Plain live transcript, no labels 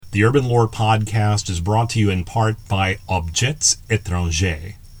The Urban Lore Podcast is brought to you in part by Objets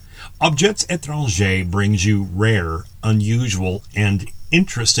Étrangers. Objets Étrangers brings you rare, unusual, and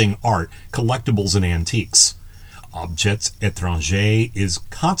interesting art, collectibles, and antiques. Objets Étrangers is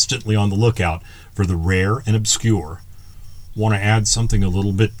constantly on the lookout for the rare and obscure. Want to add something a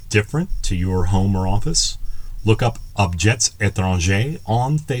little bit different to your home or office? Look up Objets Étrangers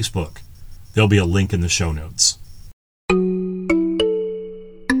on Facebook. There'll be a link in the show notes.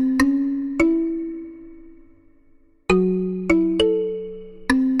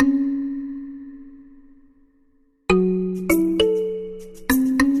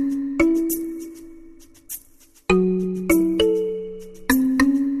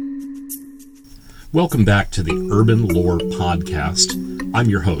 Welcome back to the Urban Lore Podcast. I'm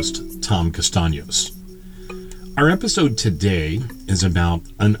your host, Tom Castaños. Our episode today is about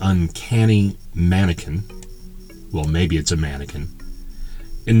an uncanny mannequin. Well, maybe it's a mannequin.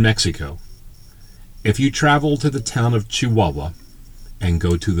 In Mexico. If you travel to the town of Chihuahua and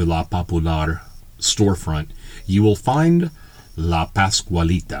go to the La Popular storefront, you will find La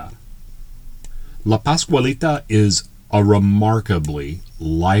Pascualita. La Pascualita is a remarkably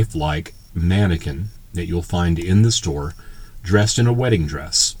lifelike mannequin that you'll find in the store, dressed in a wedding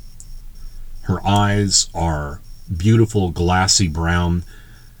dress. Her eyes are beautiful glassy brown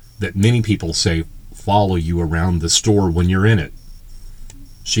that many people say follow you around the store when you're in it.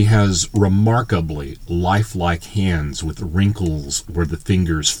 She has remarkably lifelike hands with wrinkles where the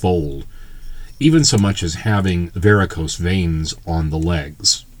fingers fold, even so much as having varicose veins on the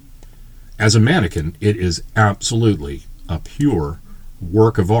legs. As a mannequin, it is absolutely a pure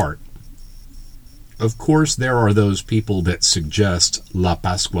work of art. Of course, there are those people that suggest La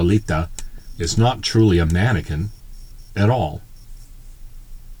Pascualita is not truly a mannequin at all.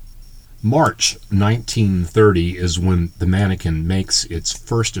 March 1930 is when the mannequin makes its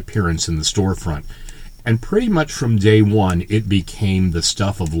first appearance in the storefront, and pretty much from day one it became the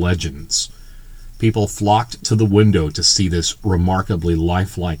stuff of legends. People flocked to the window to see this remarkably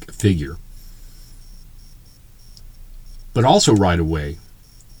lifelike figure. But also right away,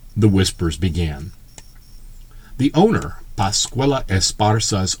 the whispers began. The owner, Pascuala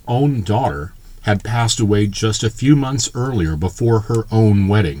Esparza's own daughter, had passed away just a few months earlier before her own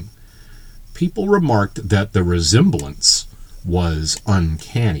wedding. People remarked that the resemblance was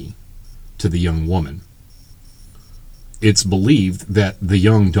uncanny to the young woman. It's believed that the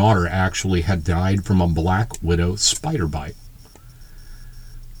young daughter actually had died from a black widow spider bite.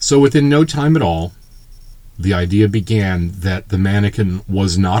 So within no time at all, the idea began that the mannequin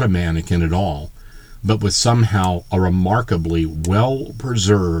was not a mannequin at all, but was somehow a remarkably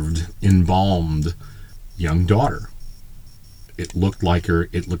well-preserved, embalmed young daughter. It looked like her.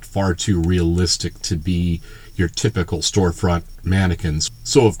 It looked far too realistic to be your typical storefront mannequins.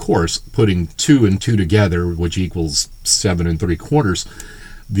 So, of course, putting 2 and 2 together, which equals 7 3/4,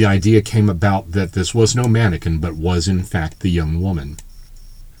 the idea came about that this was no mannequin, but was in fact the young woman.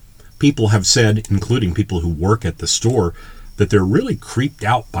 People have said, including people who work at the store, that they're really creeped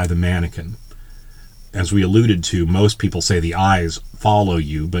out by the mannequin. As we alluded to, most people say the eyes follow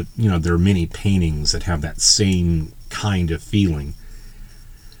you, but, there are many paintings that have that same kind of feeling.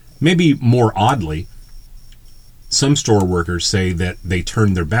 Maybe more oddly, some store workers say that they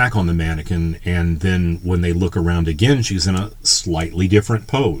turn their back on the mannequin, and then when they look around again, she's in a slightly different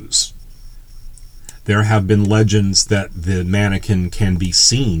pose. There have been legends that the mannequin can be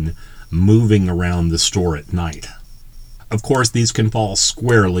seen moving around the store at night. Of course, these can fall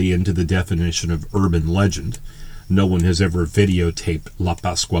squarely into the definition of urban legend. No one has ever videotaped La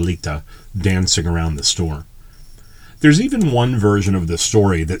Pascualita dancing around the store. There's even one version of the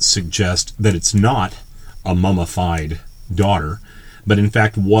story that suggests that it's not a mummified daughter, but in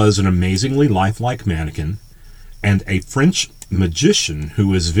fact was an amazingly lifelike mannequin, and a French magician who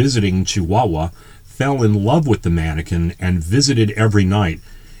was visiting Chihuahua fell in love with the mannequin and visited every night,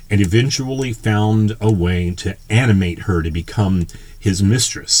 and eventually found a way to animate her to become his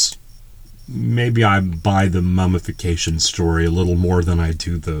mistress. Maybe I buy the mummification story a little more than I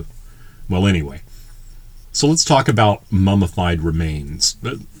do anyway. So let's talk about mummified remains.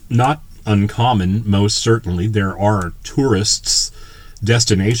 Not uncommon, most certainly. There are tourists'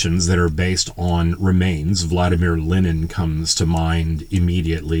 destinations that are based on remains. Vladimir Lenin comes to mind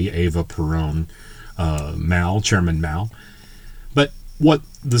immediately, Eva Peron, Chairman Mao. But what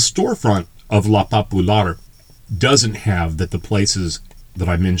the storefront of La Popular doesn't have that the places that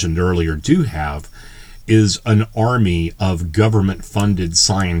I mentioned earlier do have is an army of government-funded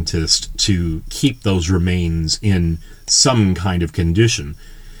scientists to keep those remains in some kind of condition.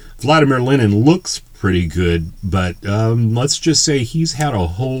 Vladimir Lenin looks pretty good, but let's just say he's had a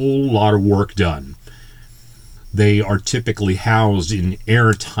whole lot of work done. They are typically housed in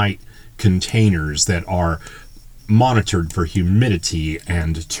airtight containers that are monitored for humidity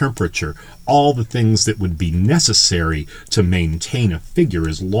and temperature, all the things that would be necessary to maintain a figure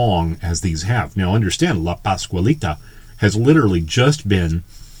as long as these have. Now understand, La Pascualita has literally just been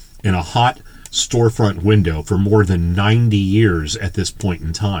in a hot storefront window for more than 90 years at this point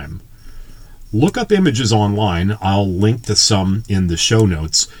in time. Look up images online. I'll link to some in the show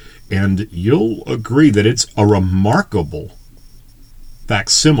notes, and you'll agree that it's a remarkable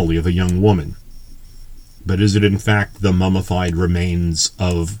facsimile of a young woman. But is it in fact the mummified remains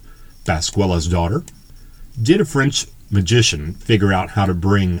of Pascuala's daughter? Did a French magician figure out how to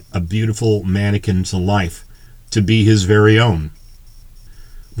bring a beautiful mannequin to life to be his very own?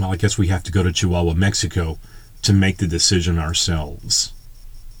 Well, I guess we have to go to Chihuahua, Mexico to make the decision ourselves.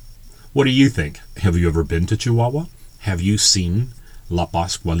 What do you think? Have you ever been to Chihuahua? Have you seen La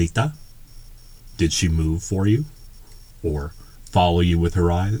Pascualita? Did she move for you? Or follow you with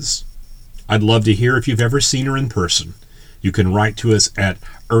her eyes? I'd love to hear if you've ever seen her in person. You can write to us at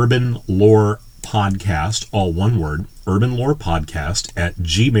Urban Lore Podcast, all one word, Urban Lore Podcast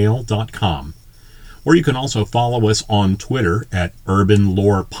 @gmail.com. Or you can also follow us on Twitter at Urban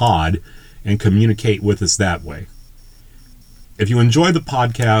Lore Pod and communicate with us that way. If you enjoy the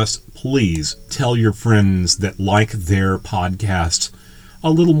podcast, please tell your friends that like their podcast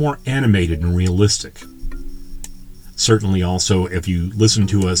a little more animated and realistic. Certainly also, if you listen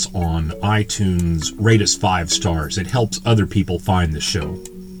to us on iTunes, rate us 5 stars. It helps other people find the show.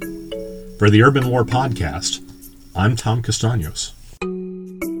 For the Urban Lore Podcast, I'm Tom Castaños.